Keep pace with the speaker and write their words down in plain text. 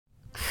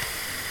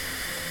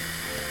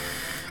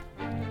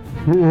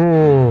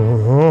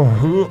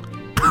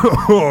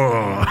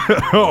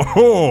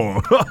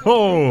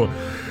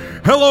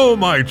Hello,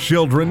 my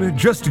children.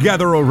 Just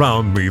gather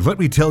around me. Let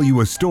me tell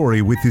you a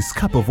story with this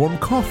cup of warm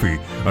coffee.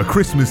 A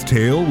Christmas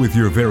tale with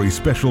your very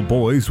special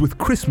boys with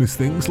Christmas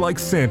things like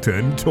Santa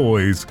and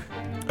toys.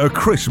 A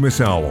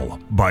Christmas Owl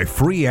by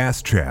Free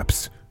Ass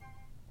Chaps.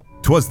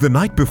 'Twas the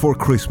night before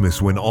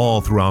Christmas when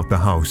all throughout the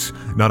house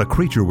not a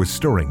creature was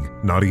stirring,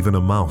 not even a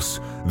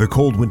mouse. The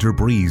cold winter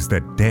breeze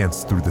that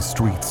danced through the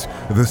streets,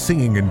 the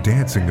singing and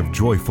dancing of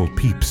joyful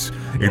peeps.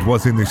 It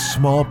was in this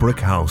small brick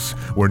house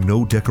where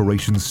no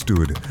decorations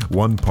stood.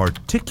 One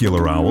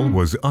particular owl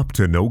was up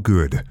to no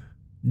good.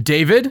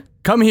 David,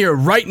 come here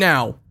right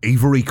now.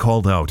 Avery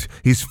called out,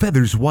 his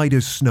feathers white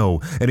as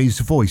snow and his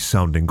voice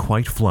sounding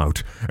quite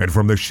flout. And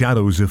from the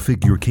shadows a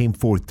figure came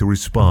forth to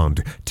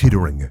respond,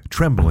 tittering,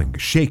 trembling,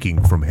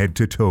 shaking from head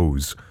to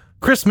toes.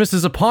 Christmas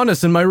is upon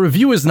us and my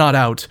review is not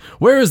out.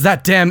 Where is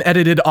that damn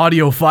edited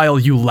audio file,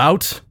 you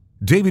lout?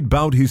 David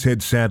bowed his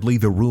head sadly,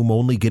 the room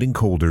only getting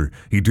colder.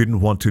 He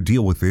didn't want to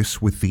deal with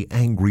this with the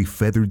angry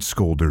feathered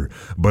scolder.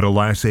 But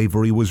alas,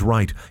 Avery was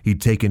right. He'd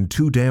taken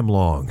too damn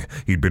long.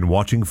 He'd been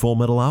watching Full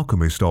Metal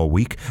Alchemist all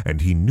week, and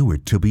he knew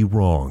it to be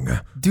wrong.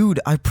 Dude,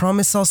 I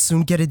promise I'll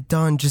soon get it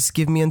done. Just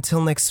give me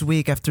until next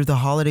week after the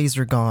holidays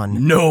are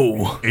gone.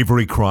 No!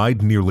 Avery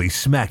cried, nearly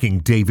smacking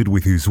David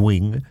with his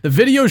wing. The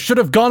video should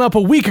have gone up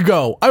a week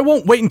ago. I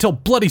won't wait until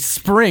bloody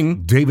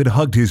spring. David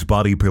hugged his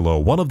body pillow,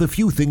 one of the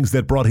few things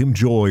that brought him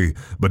joy.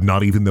 But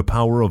not even the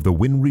power of the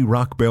Winry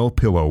Rock Bell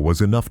pillow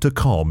was enough to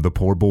calm the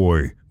poor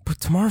boy.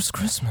 But tomorrow's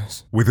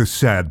Christmas. With a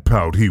sad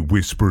pout, he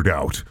whispered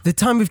out, The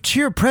time of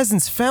cheer,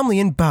 presents, family,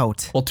 and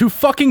bout. Well, too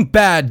fucking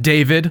bad,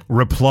 David,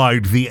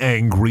 replied the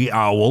angry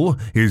owl,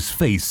 his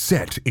face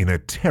set in a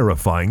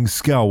terrifying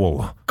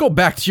scowl. Go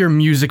back to your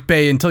music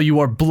bay until you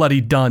are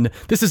bloody done.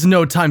 This is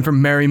no time for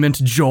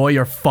merriment, joy,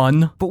 or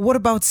fun. But what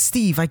about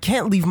Steve? I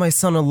can't leave my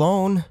son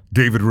alone.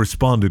 David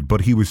responded,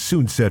 but he was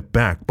soon set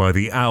back by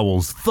the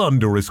owl's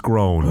thunderous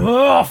groan.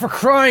 Oh, for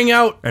crying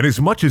out! And as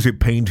much as it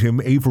pained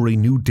him, Avery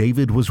knew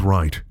David was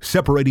right.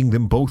 Separating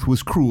them both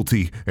was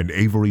cruelty, and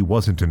Avery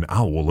wasn't an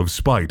owl of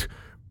spite.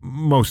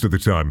 Most of the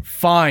time.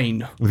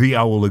 Fine. The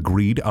owl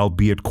agreed,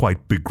 albeit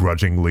quite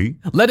begrudgingly.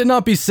 Let it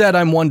not be said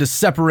I'm one to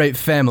separate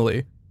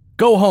family.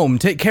 Go home,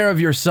 take care of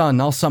your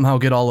son, I'll somehow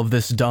get all of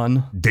this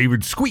done.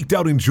 David squeaked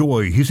out in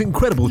joy, his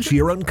incredible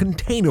cheer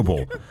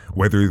uncontainable.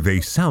 Whether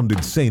they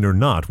sounded sane or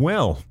not,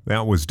 well,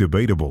 that was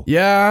debatable.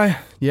 Yeah,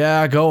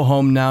 go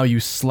home now, you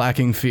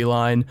slacking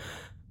feline.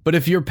 But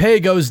if your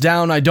pay goes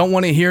down, I don't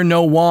want to hear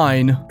no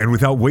whine. And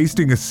without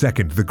wasting a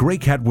second, the gray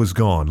cat was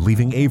gone,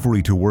 leaving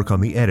Avery to work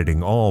on the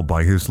editing all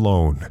by his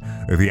lone.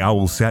 The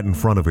owl sat in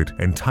front of it,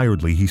 and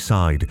tiredly he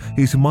sighed,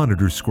 his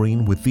monitor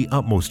screen with the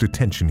utmost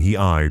attention he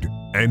eyed.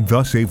 And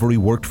thus Avery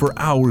worked for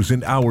hours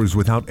and hours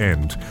without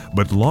end,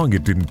 but long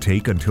it didn't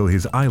take until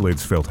his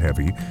eyelids felt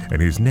heavy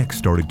and his neck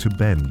started to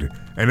bend.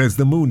 And as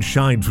the moon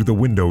shined through the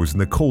windows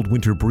and the cold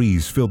winter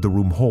breeze filled the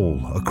room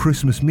whole, a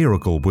Christmas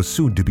miracle was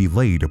soon to be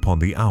laid upon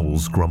the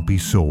owl's grumpy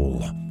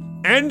soul.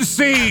 End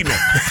scene!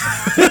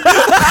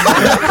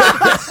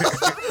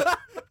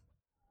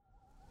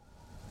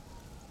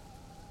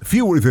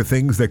 Few were the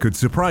things that could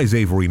surprise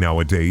Avery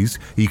nowadays.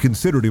 He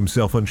considered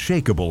himself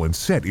unshakable and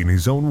set in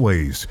his own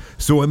ways.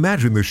 So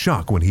imagine the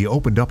shock when he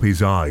opened up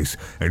his eyes,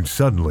 and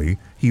suddenly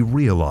he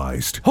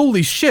realized.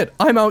 Holy shit,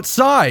 I'm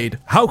outside!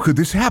 How could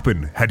this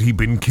happen? Had he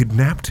been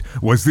kidnapped?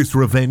 Was this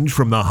revenge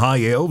from the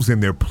high elves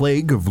and their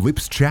plague of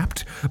lips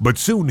chapped? But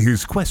soon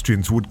his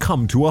questions would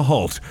come to a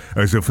halt,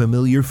 as a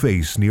familiar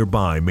face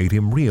nearby made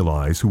him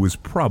realize who was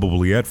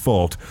probably at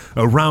fault.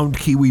 A round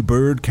kiwi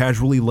bird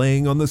casually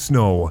laying on the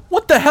snow.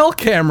 What the hell,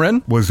 Cameron?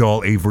 Was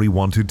all Avery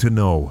wanted to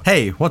know.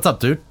 Hey, what's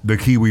up, dude? The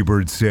kiwi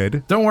bird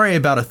said. Don't worry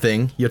about a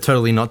thing, you're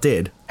totally not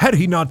dead. Had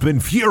he not been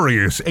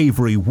furious,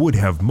 Avery would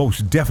have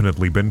most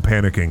definitely been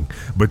panicking.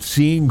 But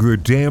seeing the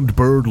damned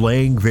bird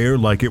laying there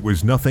like it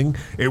was nothing,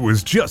 it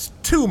was just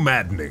too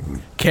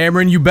maddening.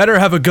 Cameron, you better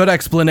have a good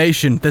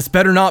explanation. This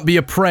better not be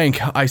a prank,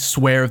 I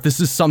swear, if this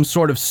is some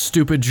sort of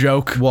stupid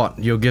joke. What,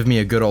 you'll give me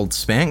a good old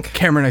spank?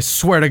 Cameron, I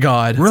swear to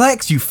God.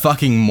 Relax, you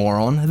fucking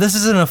moron. This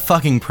isn't a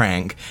fucking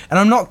prank. And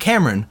I'm not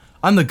Cameron.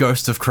 I'm the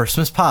ghost of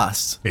Christmas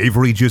past.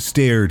 Avery just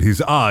stared,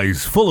 his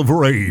eyes full of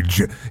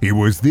rage. He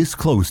was this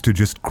close to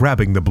just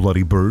grabbing the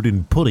bloody bird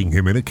and putting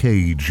him in a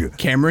cage.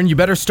 Cameron, you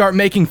better start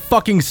making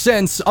fucking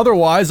sense,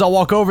 otherwise I'll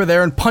walk over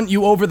there and punt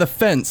you over the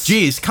fence.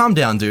 Jeez, calm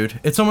down, dude.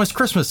 It's almost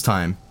Christmas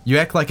time. You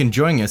act like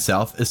enjoying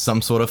yourself is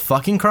some sort of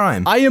fucking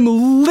crime. I am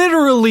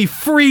literally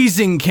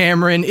freezing,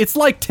 Cameron. It's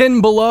like 10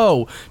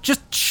 below.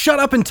 Just shut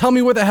up and tell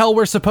me where the hell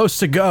we're supposed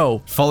to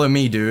go. Follow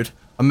me, dude.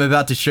 I'm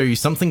about to show you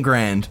something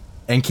grand.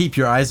 And keep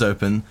your eyes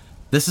open.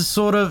 This is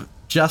sort of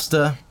just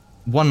a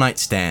one-night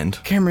stand.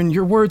 Cameron,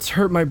 your words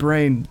hurt my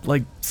brain.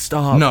 Like,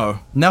 stop. No.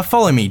 Now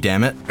follow me,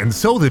 damn it. And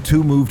so the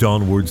two moved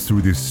onwards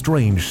through this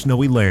strange,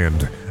 snowy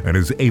land. And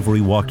as Avery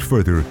walked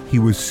further, he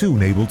was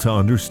soon able to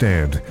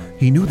understand.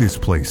 He knew this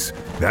place.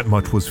 That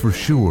much was for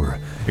sure.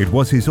 It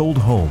was his old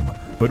home.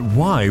 But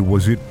why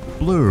was it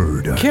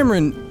blurred.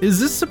 Cameron, is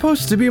this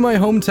supposed to be my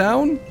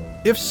hometown?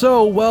 If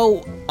so,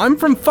 well, I'm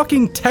from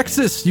fucking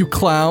Texas, you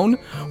clown.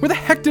 Where the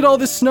heck did all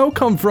this snow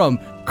come from?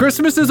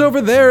 Christmas is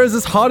over there is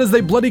as hot as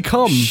they bloody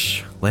come.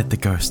 Shh, let the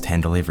ghost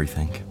handle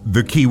everything.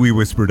 The Kiwi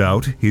whispered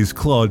out, his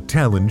clawed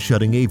talon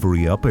shutting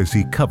Avery up as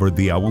he covered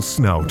the owl's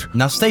snout.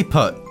 Now stay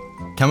put.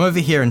 Come over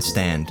here and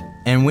stand.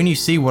 And when you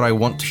see what I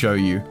want to show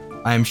you,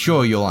 I am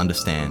sure you'll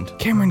understand.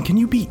 Cameron, can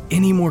you be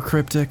any more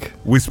cryptic?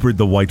 Whispered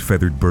the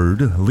white-feathered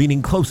bird,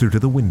 leaning closer to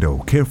the window,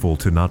 careful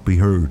to not be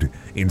heard.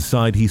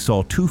 Inside he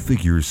saw two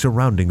figures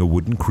surrounding a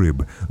wooden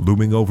crib,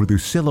 looming over the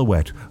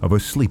silhouette of a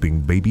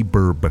sleeping baby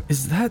burb.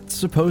 Is that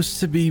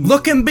supposed to be—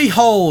 Look and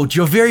behold,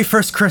 your very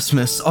first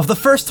Christmas. Of the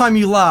first time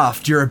you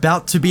laughed, you're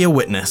about to be a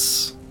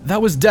witness. That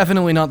was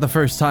definitely not the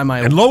first time I—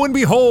 And lo and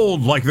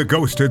behold, like the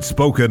ghost had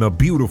spoken, a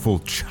beautiful,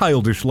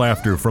 childish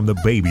laughter from the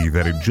baby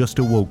that had just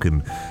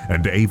awoken.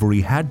 And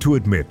Avery had to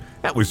admit,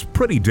 that was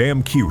pretty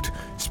damn cute,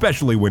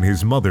 especially when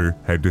his mother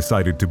had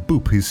decided to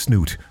boop his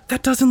snoot.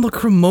 That doesn't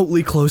look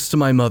remotely close to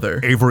my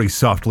mother. Avery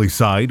softly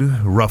sighed,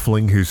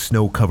 ruffling his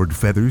snow-covered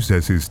feathers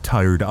as his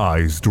tired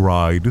eyes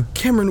dried.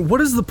 Cameron, what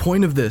is the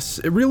point of this?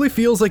 It really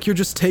feels like you're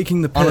just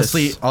taking the piss.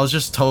 Honestly, I was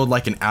just told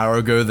like an hour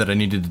ago that I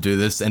needed to do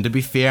this, and to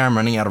be fair, I'm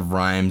running out of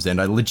rhymes, and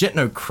I legit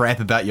know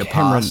crap about your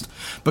Cameron. past.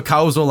 But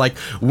Kyle was all like,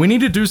 we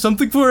need to do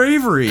something for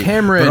Avery.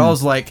 Cameron. But I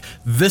was like,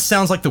 this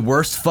sounds like the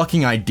worst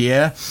fucking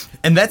idea.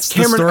 And that's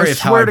Cameron, the story I of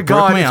how swear I to broke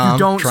God, my if you arm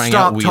don't trying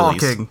stop out wheelies.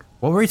 talking.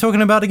 What were we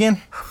talking about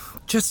again?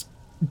 Just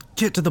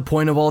get to the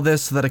point of all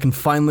this so that I can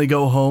finally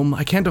go home.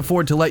 I can't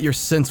afford to let your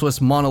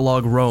senseless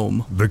monologue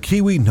roam. The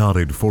Kiwi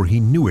nodded, for he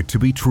knew it to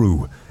be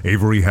true.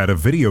 Avery had a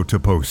video to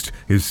post,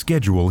 his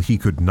schedule he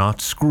could not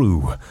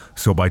screw.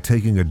 So by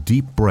taking a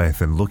deep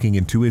breath and looking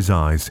into his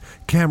eyes,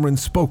 Cameron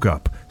spoke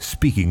up,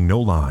 speaking no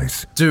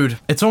lies. Dude,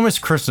 it's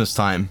almost Christmas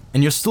time,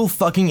 and you're still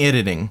fucking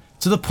editing.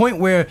 To the point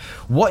where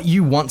what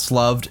you once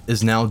loved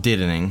is now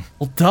deadening.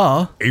 Well,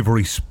 duh.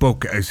 Avery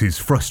spoke as his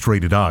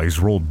frustrated eyes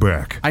rolled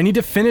back. I need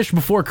to finish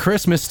before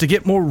Christmas to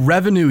get more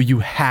revenue, you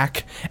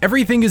hack.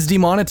 Everything is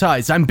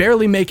demonetized. I'm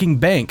barely making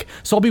bank,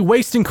 so I'll be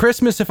wasting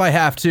Christmas if I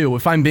have to,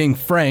 if I'm being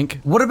frank.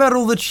 What about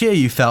all the cheer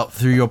you felt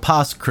through your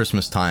past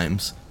Christmas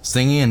times?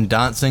 Singing and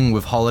dancing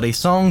with holiday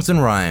songs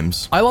and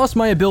rhymes. I lost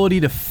my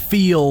ability to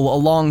feel a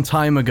long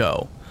time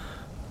ago.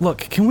 Look,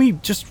 can we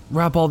just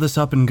wrap all this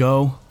up and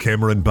go?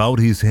 Cameron bowed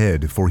his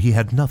head, for he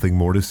had nothing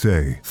more to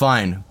say.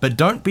 Fine, but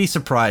don't be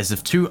surprised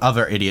if two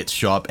other idiots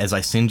show up as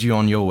I send you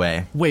on your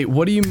way. Wait,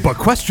 what do you— But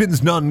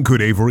questions none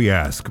could Avery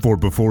ask, for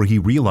before he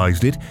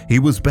realized it, he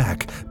was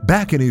back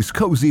in his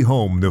cozy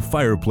home, the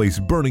fireplace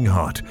burning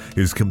hot,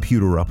 his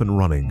computer up and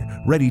running,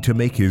 ready to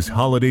make his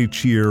holiday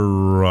cheer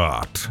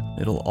rot.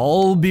 It'll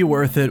all be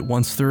worth it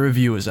once the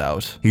review is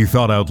out. He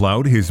thought out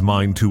loud, his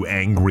mind too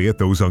angry at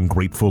those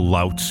ungrateful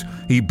louts.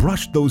 He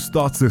brushed those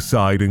thoughts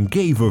aside and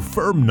gave a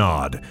firm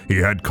nod. He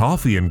had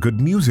coffee and good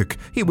music.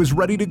 He was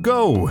ready to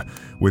go.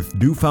 With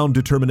newfound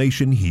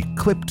determination, he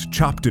clipped,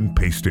 chopped, and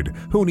pasted.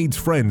 Who needs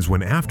friends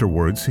when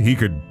afterwards he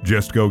could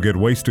just go get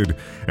wasted?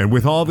 And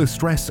with all the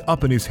stress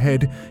up in his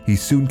head, he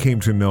soon came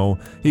to know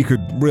he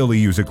could really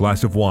use a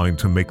glass of wine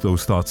to make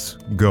those thoughts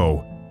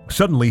go.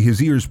 Suddenly,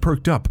 his ears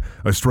perked up.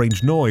 A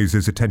strange noise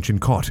his attention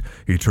caught.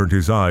 He turned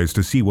his eyes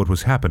to see what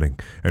was happening.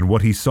 And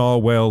what he saw,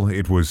 well,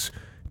 it was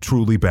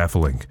truly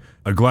baffling.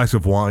 A glass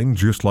of wine,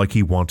 just like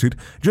he wanted,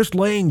 just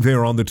laying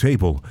there on the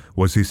table.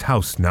 Was his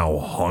house now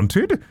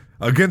haunted?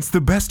 Against the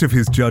best of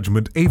his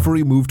judgment,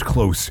 Avery moved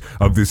close.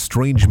 Of this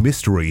strange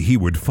mystery, he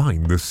would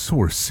find the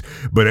source.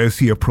 But as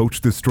he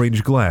approached the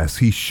strange glass,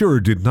 he sure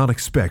did not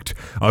expect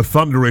a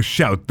thunderous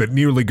shout that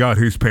nearly got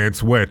his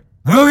pants wet.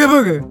 Boogie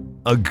boogie!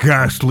 A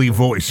ghastly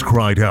voice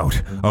cried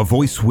out, a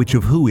voice which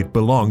of who it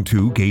belonged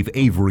to gave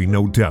Avery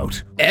no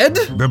doubt. Ed?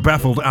 The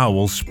baffled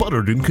owl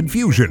sputtered in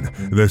confusion,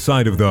 the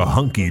sight of the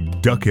hunky,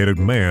 duck-headed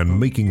man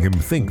making him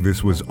think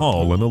this was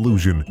all an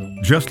illusion.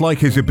 Just like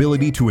his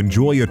ability to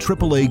enjoy a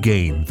AAA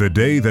game, the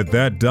day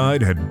that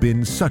died had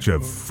been such a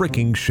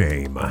freaking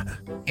shame.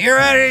 You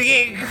ready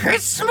to get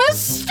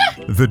Christmas?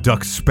 The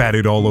duck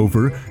spatted all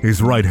over,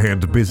 his right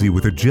hand busy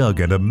with a jug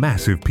and a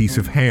massive piece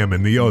of ham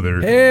in the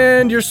other.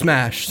 And you're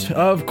smashed.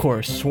 Of course.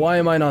 Why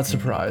am I not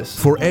surprised?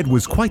 For Ed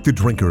was quite the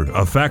drinker,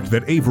 a fact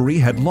that Avery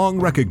had long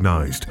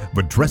recognized.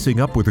 But dressing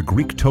up with a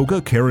Greek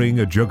toga carrying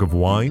a jug of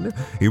wine,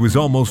 he was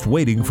almost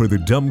waiting for the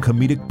dumb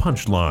comedic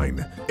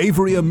punchline.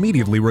 Avery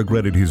immediately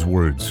regretted his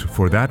words,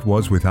 for that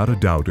was without a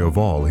doubt of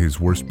all his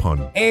worst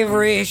pun.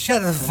 Avery,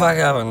 shut the fuck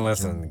up and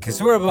listen,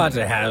 because we're about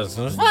to have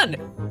some fun.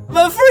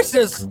 But first,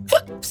 there's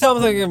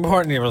something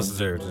important you must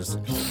do.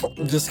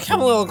 Just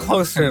come a little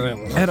closer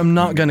and... Ed, I'm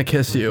not gonna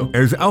kiss you.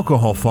 As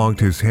alcohol fogged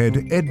his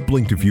head, Ed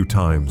blinked a few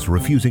times,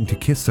 refusing to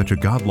kiss such a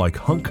godlike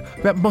hunk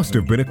that must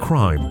have been a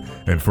crime,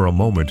 and for a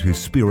moment his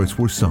spirits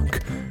were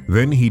sunk.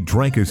 Then he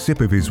drank a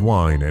sip of his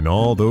wine, and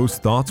all those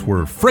thoughts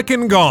were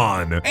frickin'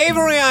 gone!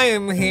 Avery, I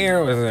am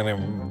here with an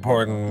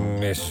important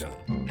mission.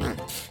 I'm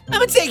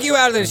gonna take you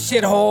out of this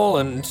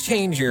shithole and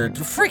change your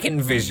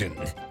freaking vision.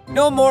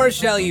 No more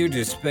shall you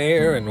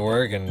despair and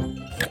work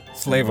and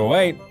slave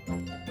away.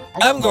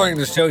 I'm going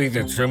to show you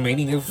the true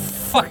meaning of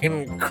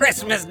fucking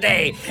Christmas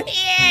Day.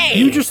 Yay!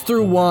 You just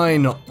threw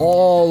wine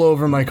all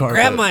over my carpet.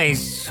 Grab my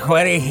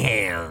sweaty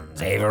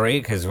hands, Avery,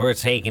 because we're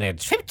taking a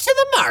trip to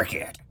the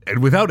market.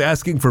 And without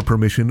asking for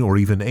permission or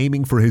even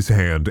aiming for his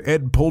hand,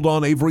 Ed pulled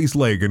on Avery's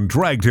leg and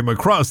dragged him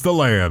across the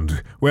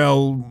land.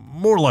 Well,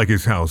 more like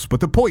his house, but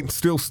the point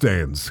still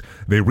stands.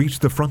 They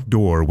reached the front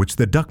door, which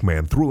the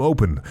Duckman threw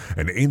open,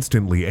 and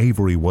instantly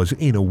Avery was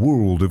in a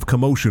world of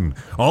commotion.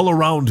 All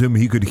around him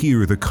he could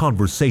hear the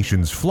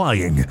conversations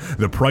flying,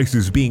 the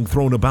prices being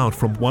thrown about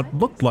from what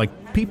looked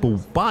like people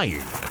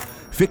buying.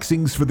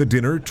 Fixings for the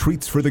dinner,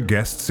 treats for the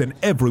guests, and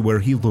everywhere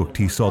he looked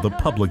he saw the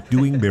public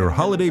doing their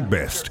holiday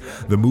best.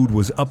 The mood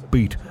was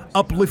upbeat,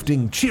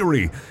 uplifting,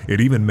 cheery.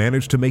 It even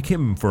managed to make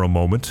him, for a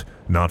moment,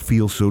 not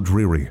feel so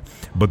dreary.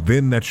 But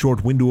then that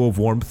short window of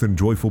warmth and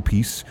joyful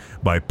peace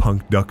by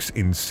Punk Duck's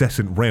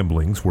incessant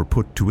ramblings were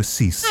put to a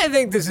cease. I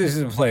think this is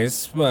the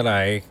place, but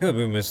I could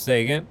be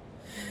mistaken.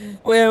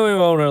 Well, we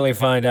won't really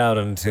find out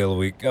until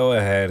we go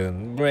ahead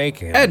and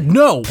break in. Ed,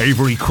 no!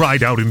 Avery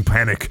cried out in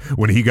panic.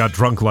 When he got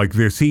drunk like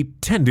this, he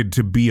tended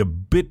to be a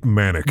bit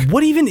manic.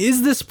 What even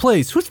is this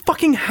place? Whose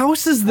fucking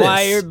house is this?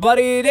 Why, your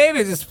buddy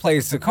David's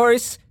place, of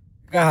course.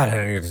 God,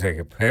 I need to take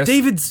a piss.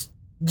 David's...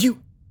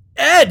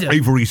 Ed!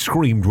 Avery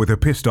screamed with a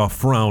pissed-off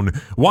frown.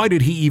 Why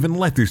did he even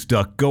let this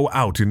duck go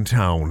out in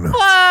town?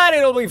 What?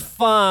 It'll be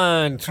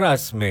fun,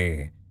 trust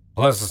me.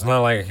 Plus, it's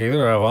not like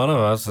either one of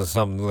us is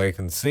something they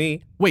can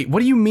see. Wait,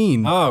 what do you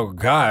mean? Oh,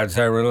 gods,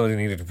 I really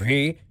needed to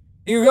pee.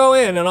 You go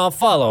in and I'll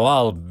follow.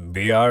 I'll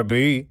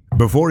BRB.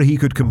 Before he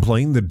could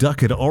complain, the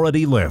duck had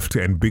already left,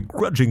 and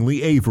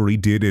begrudgingly Avery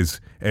did as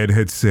Ed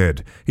had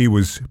said. He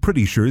was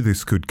pretty sure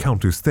this could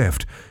count as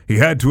theft. He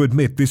had to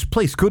admit this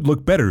place could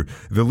look better.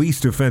 The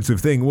least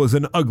offensive thing was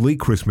an ugly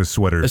Christmas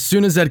sweater. As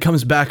soon as Ed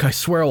comes back, I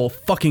swear I will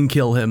fucking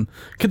kill him.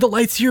 Could the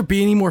lights here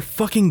be any more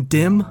fucking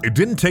dim? It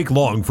didn't take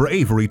long for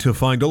Avery to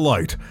find a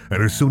light,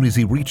 and as soon as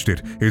he reached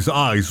it, his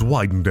eyes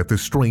widened at the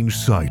strange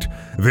sight.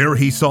 There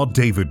he saw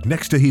David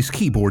next to his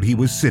keyboard he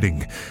was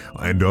sitting,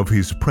 and of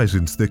his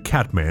presence the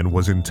Catman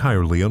was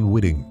entirely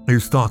unwitting.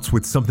 His thoughts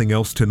with something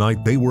else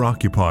tonight, they were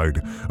occupied,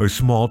 a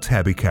small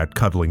tabby cat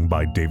cuddling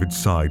by David's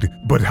side.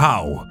 But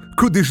how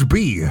could this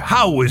be?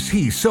 How was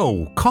he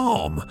so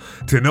calm?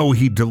 To know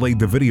he'd delayed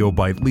the video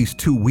by at least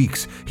 2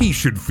 weeks, he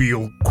should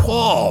feel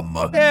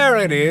calm. There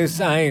it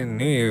is. I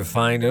knew you'd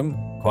find him.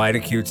 Quite a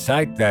cute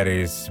sight, that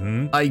is.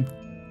 I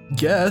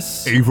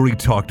guess. Avery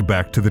talked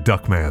back to the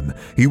Duckman.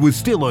 He was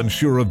still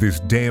unsure of this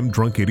damn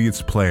drunk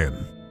idiot's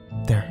plan.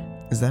 There.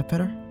 Is that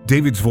better?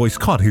 David's voice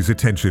caught his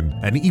attention,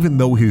 and even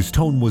though his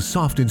tone was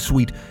soft and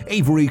sweet,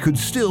 Avery could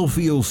still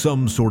feel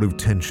some sort of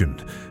tension.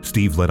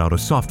 Steve let out a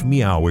soft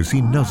meow as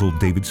he nuzzled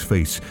David's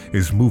face,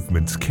 his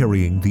movements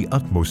carrying the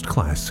utmost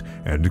class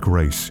and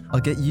grace. I'll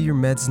get you your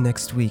meds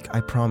next week,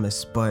 I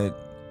promise,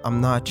 but I'm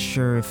not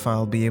sure if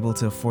I'll be able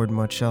to afford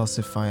much else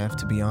if I have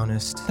to be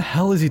honest. What the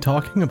hell is he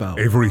talking about?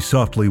 Avery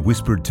softly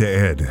whispered to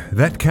Ed.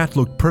 That cat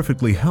looked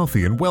perfectly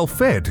healthy and well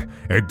fed.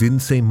 Ed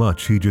didn't say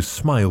much, he just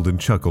smiled and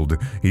chuckled.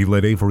 He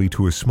led Avery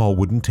to a small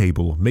wooden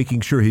table,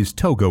 making sure his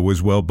toga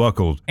was well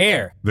buckled.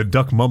 Here. The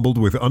duck mumbled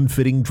with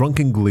unfitting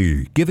drunken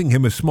glee, giving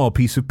him a small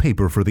piece of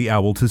paper for the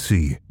owl to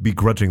see.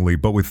 Begrudgingly,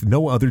 but with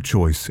no other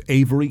choice,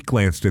 Avery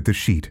glanced at the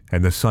sheet,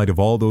 and the sight of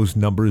all those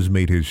numbers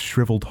made his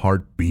shriveled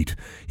heart beat.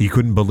 He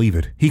couldn't believe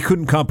it. He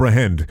couldn't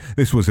comprehend.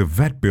 This was a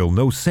vet bill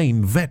no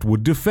sane vet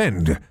would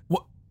defend.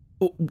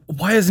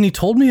 Why hasn't he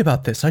told me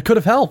about this? I could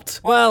have helped.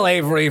 Well,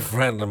 Avery,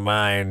 friend of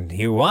mine,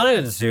 he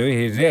wanted to,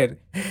 he did,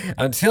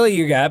 until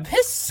you got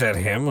pissed at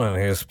him on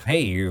his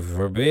pay you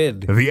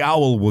forbid. The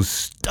owl was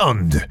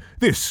stunned.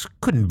 This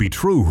couldn't be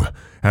true.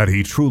 Had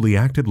he truly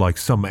acted like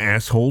some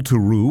asshole to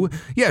Rue?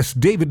 Yes,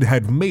 David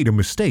had made a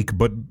mistake,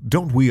 but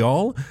don't we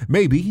all?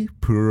 Maybe,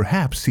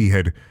 perhaps he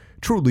had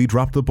truly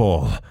dropped the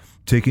ball.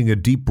 Taking a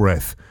deep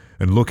breath,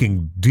 and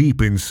looking deep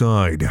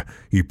inside,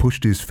 he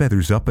pushed his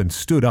feathers up and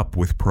stood up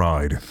with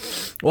pride.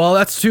 Well,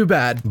 that's too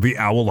bad. The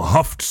owl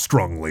huffed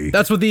strongly.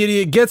 That's what the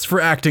idiot gets for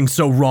acting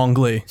so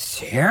wrongly.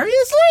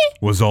 Seriously?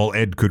 Was all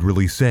Ed could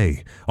really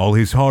say. All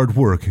his hard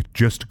work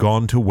just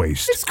gone to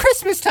waste. It's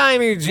Christmas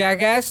time, you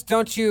jackass.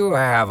 Don't you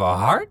have a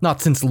heart?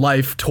 Not since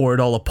life tore it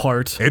all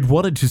apart. Ed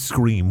wanted to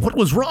scream, what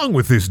was wrong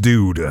with this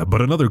dude?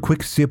 But another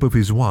quick sip of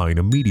his wine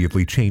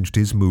immediately changed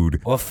his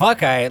mood. Well,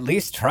 fuck, I at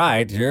least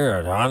tried.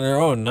 You're on your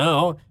own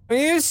now. When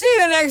you see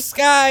the next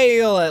guy,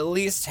 you'll at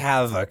least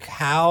have a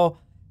cow.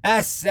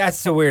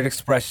 That's a weird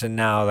expression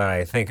now that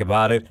I think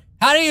about it.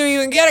 How do you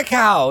even get a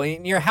cow?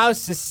 Your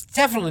house is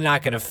definitely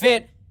not gonna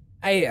fit.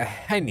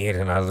 I need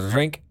another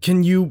drink.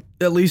 Can you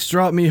at least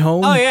drop me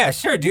home? Oh yeah,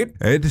 sure, dude.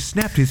 Ed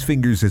snapped his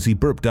fingers as he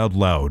burped out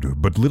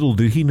loud, but little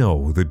did he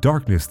know the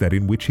darkness that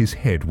in which his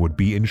head would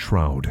be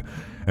enshrouded.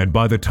 And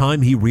by the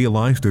time he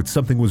realized that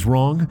something was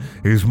wrong,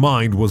 his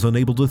mind was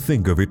unable to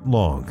think of it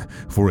long,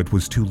 for it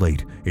was too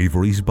late.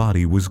 Avery's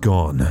body was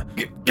gone.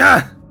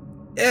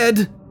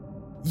 Ed!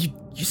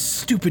 You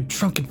stupid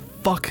drunken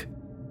fuck.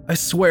 I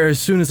swear as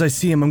soon as I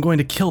see him, I'm going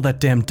to kill that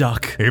damn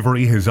duck.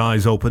 Avery, his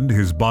eyes opened,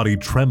 his body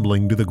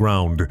trembling to the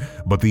ground.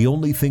 But the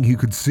only thing he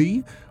could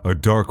see? A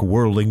dark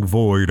whirling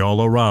void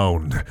all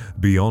around.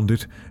 Beyond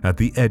it, at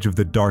the edge of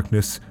the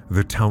darkness,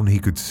 the town he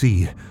could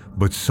see.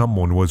 But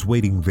someone was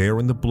waiting there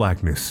in the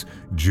blackness,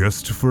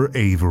 just for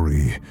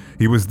Avery.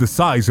 He was the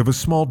size of a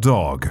small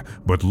dog,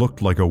 but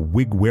looked like a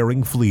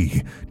wig-wearing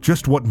flea.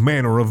 Just what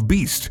manner of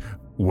beast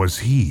was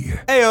he?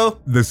 Heyo!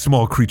 The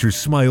small creature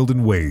smiled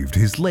and waved,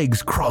 his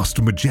legs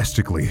crossed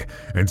majestically,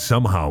 and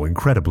somehow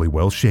incredibly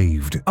well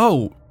shaved.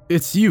 Oh,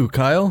 it's you,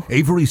 Kyle.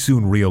 Avery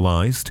soon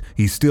realized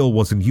he still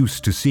wasn't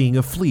used to seeing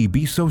a flea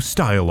be so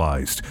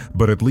stylized,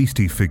 but at least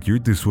he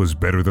figured this was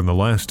better than the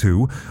last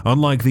two.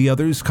 Unlike the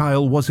others,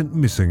 Kyle wasn't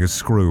missing a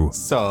screw.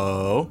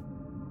 So,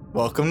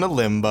 welcome to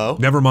Limbo.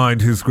 Never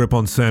mind, his grip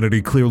on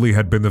sanity clearly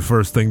had been the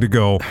first thing to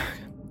go.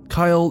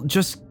 Kyle,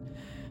 just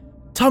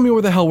tell me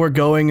where the hell we're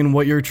going and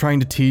what you're trying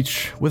to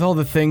teach. With all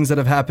the things that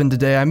have happened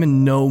today, I'm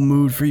in no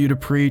mood for you to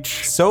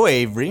preach. So,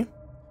 Avery,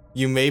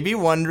 you may be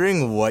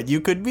wondering what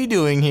you could be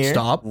doing here.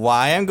 Stop.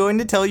 Why I'm going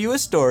to tell you a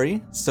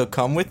story, so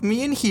come with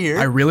me in here.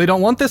 I really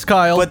don't want this,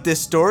 Kyle. But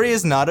this story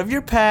is not of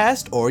your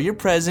past or your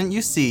present,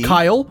 you see.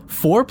 Kyle,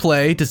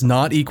 foreplay does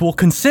not equal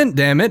consent,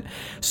 damn it.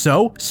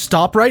 So,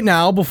 stop right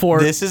now before—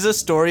 This is a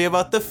story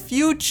about the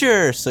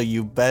future, so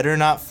you better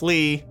not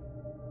flee.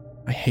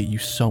 I hate you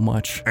so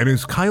much. And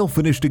as Kyle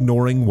finished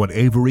ignoring what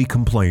Avery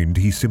complained,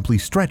 he simply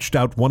stretched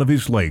out one of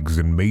his legs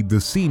and made the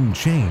scene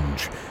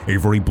change.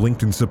 Avery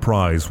blinked in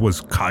surprise.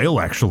 Was Kyle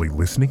actually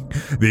listening?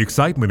 The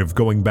excitement of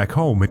going back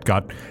home had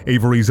got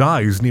Avery's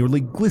eyes nearly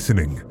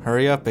glistening.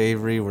 Hurry up,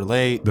 Avery, we're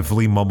late. The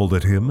flea mumbled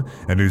at him,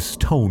 and his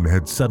tone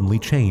had suddenly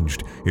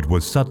changed. It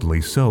was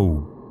suddenly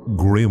so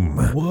grim.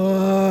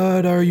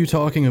 What are you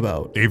talking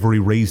about? Avery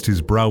raised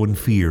his brow in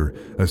fear,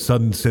 a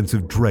sudden sense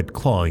of dread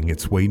clawing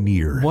its way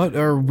near. What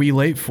are we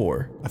late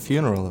for? A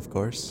funeral, of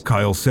course.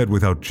 Kyle said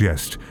without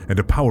jest, and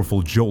a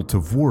powerful jolt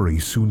of worry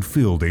soon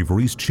filled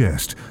Avery's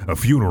chest. A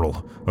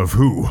funeral? Of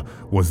who?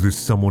 Was this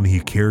someone he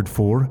cared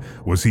for?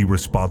 Was he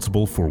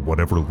responsible for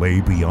whatever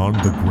lay beyond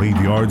the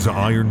graveyard's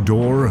iron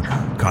door?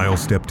 Kyle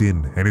stepped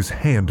in, and his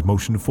hand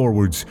motioned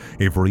forwards.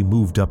 Avery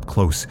moved up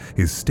close,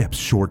 his steps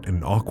short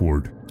and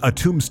awkward. A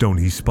tombstone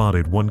he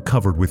spotted, one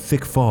covered with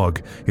thick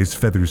fog, his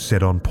feathers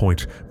set on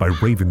point by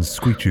ravens'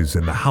 screeches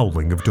and the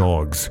howling of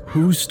dogs.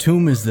 Whose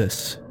tomb is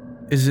this?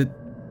 Is it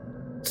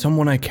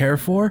someone I care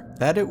for?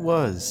 That it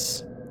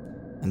was.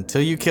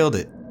 Until you killed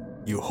it,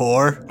 you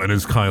whore. And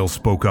as Kyle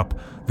spoke up,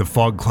 the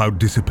fog cloud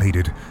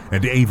dissipated,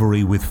 and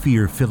Avery, with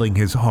fear filling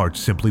his heart,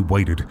 simply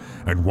waited.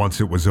 And once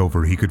it was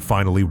over, he could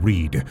finally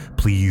read,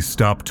 "Please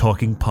stop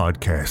talking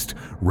podcast.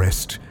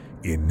 Rest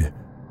in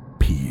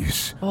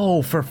peace."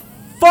 Oh, for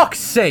fuck's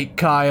sake,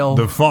 Kyle.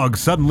 The fog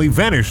suddenly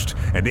vanished,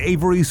 and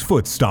Avery's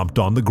foot stomped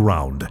on the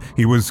ground.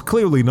 He was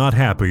clearly not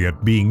happy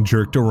at being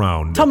jerked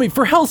around. Tell me,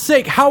 for hell's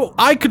sake, how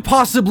I could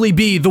possibly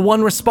be the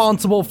one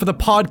responsible for the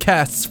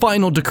podcast's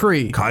final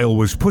decree. Kyle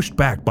was pushed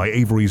back by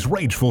Avery's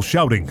rageful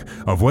shouting.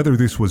 Of whether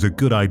this was a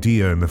good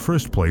idea in the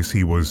first place,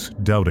 he was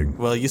doubting.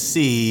 Well, you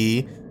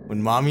see,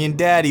 when mommy and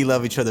daddy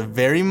love each other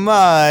very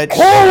much.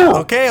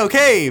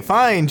 Okay,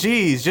 fine,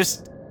 geez,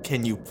 just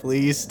can you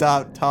please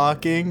stop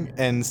talking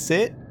and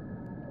sit?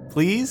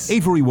 Please?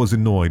 Avery was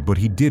annoyed, but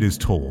he did as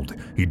told.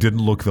 He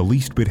didn't look the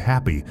least bit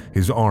happy,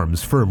 his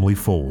arms firmly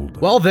folded.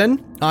 Well then,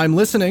 I'm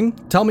listening.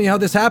 Tell me how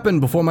this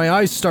happened before my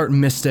eyes start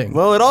misting.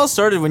 Well, it all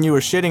started when you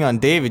were shitting on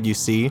David, you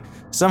see,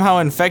 somehow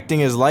infecting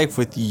his life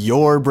with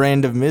your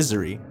brand of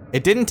misery.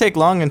 It didn't take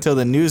long until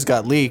the news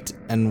got leaked,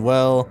 and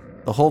well,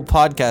 the whole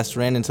podcast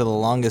ran into the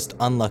longest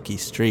unlucky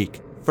streak.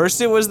 First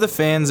it was the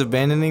fans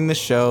abandoning the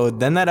show,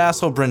 then that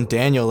asshole Brent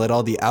Daniel let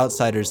all the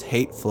outsiders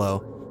hate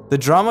flow. The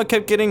drama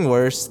kept getting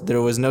worse,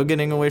 there was no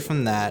getting away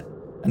from that,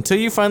 until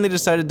you finally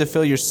decided to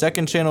fill your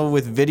second channel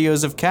with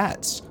videos of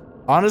cats.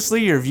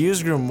 Honestly, your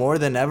views grew more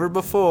than ever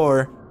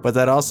before, but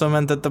that also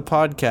meant that the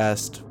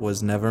podcast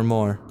was never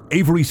more.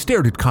 Avery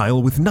stared at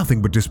Kyle with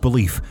nothing but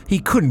disbelief. He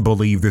couldn't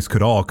believe this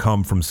could all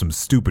come from some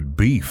stupid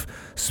beef,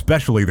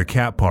 especially the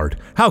cat part.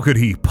 How could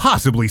he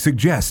possibly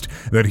suggest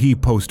that he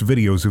post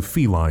videos of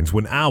felines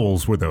when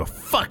owls were the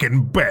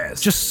fucking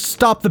best? Just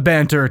stop the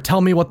banter. Tell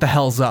me what the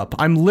hell's up.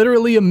 I'm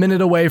literally a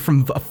minute away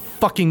from a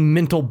fucking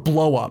mental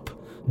blow up.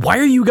 Why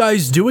are you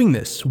guys doing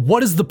this?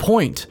 What is the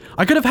point?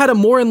 I could have had a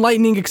more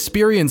enlightening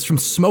experience from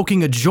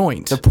smoking a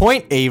joint. The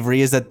point,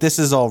 Avery, is that this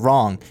is all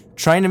wrong.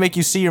 Trying to make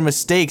you see your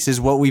mistakes is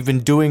what we've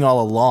been doing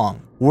all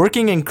along.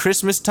 Working in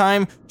Christmas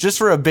time just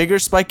for a bigger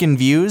spike in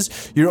views,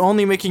 you're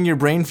only making your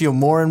brain feel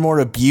more and more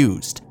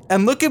abused.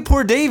 And look at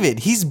poor David,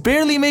 he's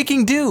barely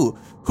making do.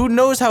 Who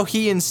knows how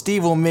he and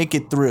Steve will make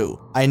it through?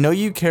 I know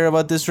you care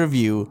about this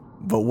review,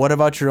 but what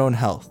about your own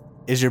health?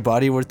 Is your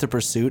body worth the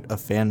pursuit of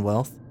fan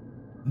wealth?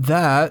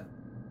 That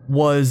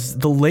was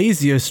the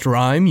laziest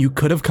rhyme you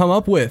could have come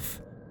up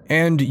with.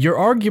 And your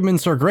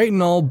arguments are great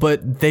and all,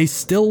 but they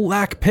still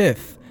lack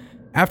pith.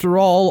 After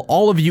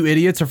all of you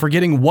idiots are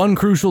forgetting one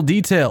crucial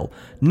detail.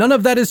 None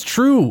of that is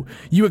true.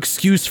 You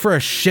excuse for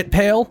a shit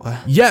pail?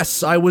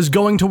 Yes, I was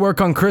going to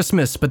work on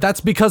Christmas, but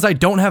that's because I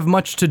don't have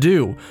much to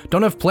do.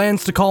 Don't have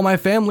plans to call my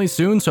family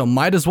soon, so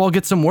might as well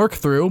get some work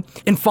through.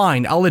 And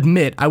fine, I'll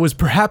admit, I was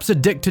perhaps a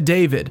dick to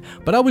David,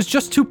 but I was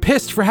just too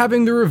pissed for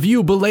having the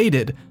review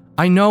belated.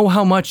 I know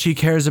how much he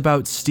cares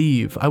about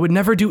Steve. I would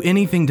never do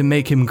anything to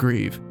make him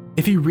grieve.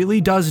 If he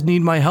really does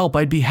need my help,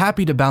 I'd be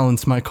happy to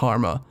balance my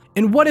karma.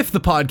 And what if the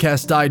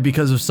podcast died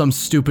because of some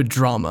stupid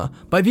drama?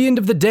 By the end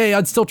of the day,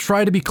 I'd still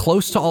try to be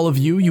close to all of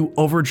you, you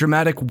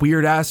overdramatic,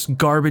 weird-ass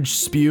garbage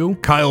spew.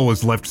 Kyle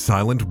was left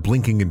silent,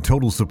 blinking in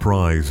total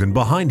surprise, and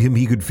behind him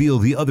he could feel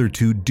the other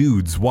two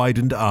dudes'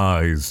 widened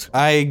eyes.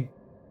 I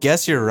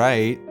guess you're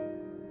right.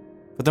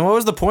 But then what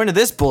was the point of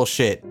this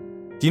bullshit?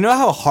 Do you know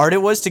how hard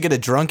it was to get a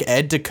drunk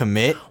Ed to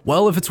commit?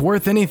 Well, if it's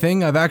worth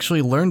anything, I've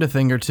actually learned a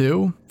thing or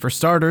two. For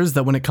starters,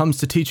 that when it comes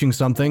to teaching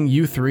something,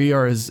 you three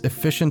are as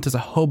efficient as a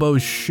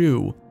hobo's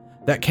shoe.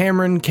 That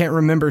Cameron can't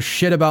remember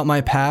shit about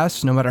my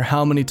past, no matter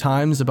how many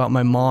times about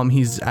my mom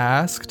he's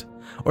asked.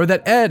 Or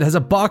that Ed has a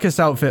Bacchus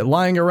outfit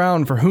lying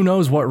around for who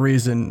knows what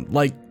reason.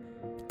 Like,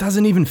 it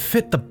doesn't even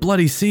fit the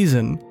bloody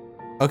season.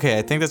 Okay,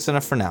 I think that's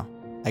enough for now.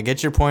 I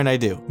get your point, I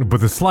do. But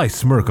the sly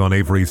smirk on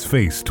Avery's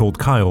face told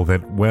Kyle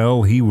that,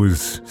 well, he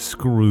was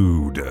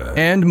screwed.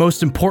 And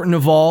most important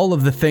of all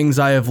of the things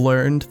I have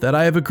learned, that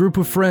I have a group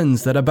of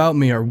friends that about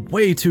me are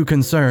way too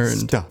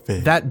concerned. Stop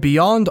it. That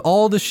beyond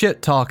all the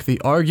shit talk,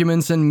 the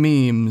arguments and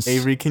memes,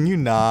 Avery, can you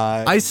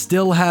not? I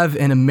still have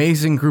an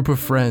amazing group of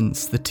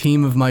friends, the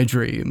team of my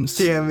dreams.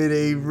 Damn it,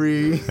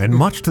 Avery. And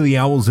much to the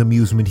owl's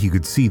amusement, he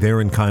could see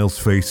there in Kyle's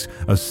face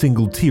a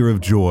single tear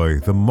of joy,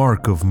 the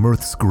mark of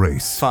mirth's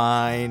grace.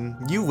 Fine.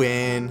 You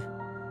win.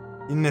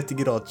 You didn't have to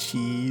get all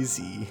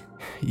cheesy.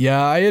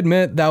 Yeah, I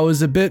admit that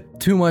was a bit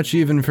too much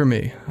even for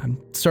me. I'm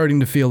starting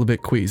to feel a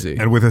bit queasy.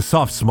 And with a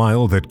soft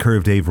smile that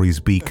curved Avery's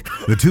beak,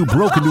 the two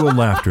broke into a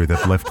laughter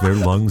that left their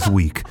lungs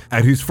weak.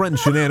 At his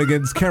friend's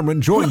shenanigans,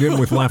 Cameron joined in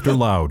with laughter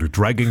loud,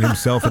 dragging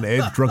himself and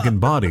Ed's drunken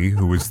body,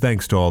 who was,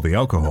 thanks to all the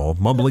alcohol,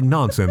 mumbling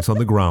nonsense on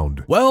the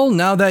ground. Well,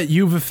 now that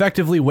you've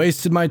effectively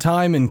wasted my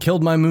time and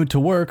killed my mood to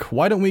work,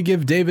 why don't we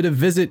give David a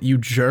visit, you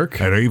jerk?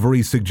 At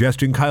Avery's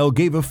suggestion, Kyle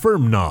gave a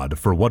firm nod,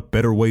 for what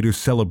better way to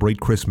celebrate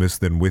Christmas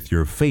than with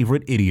your favorite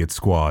idiot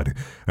squad.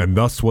 And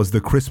thus was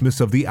the Christmas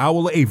of the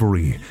Owl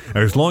Avery.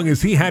 As long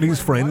as he had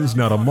his friends,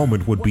 not a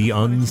moment would be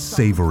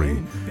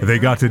unsavory. They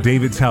got to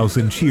David's house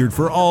and cheered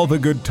for all the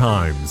good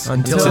times.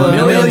 Until a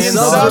million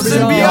subs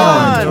and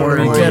beyond, or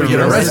you get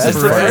arrested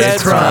for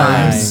Ed's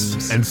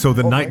crimes. And so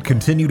the night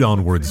continued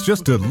onwards,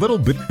 just a little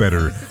bit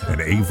better,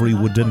 and Avery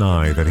would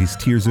deny that his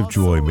tears of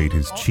joy made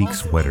his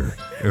cheeks wetter.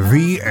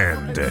 The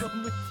end.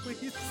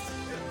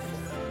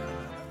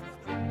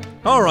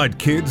 All right,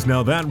 kids,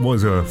 now that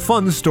was a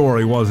fun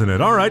story, wasn't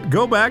it? All right,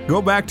 go back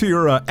to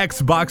your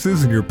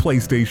Xboxes and your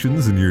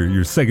PlayStations and your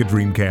Sega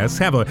Dreamcasts.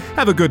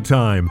 Have a good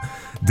time.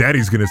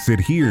 Daddy's gonna sit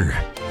here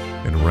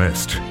and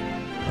rest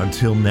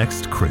until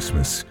next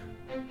Christmas.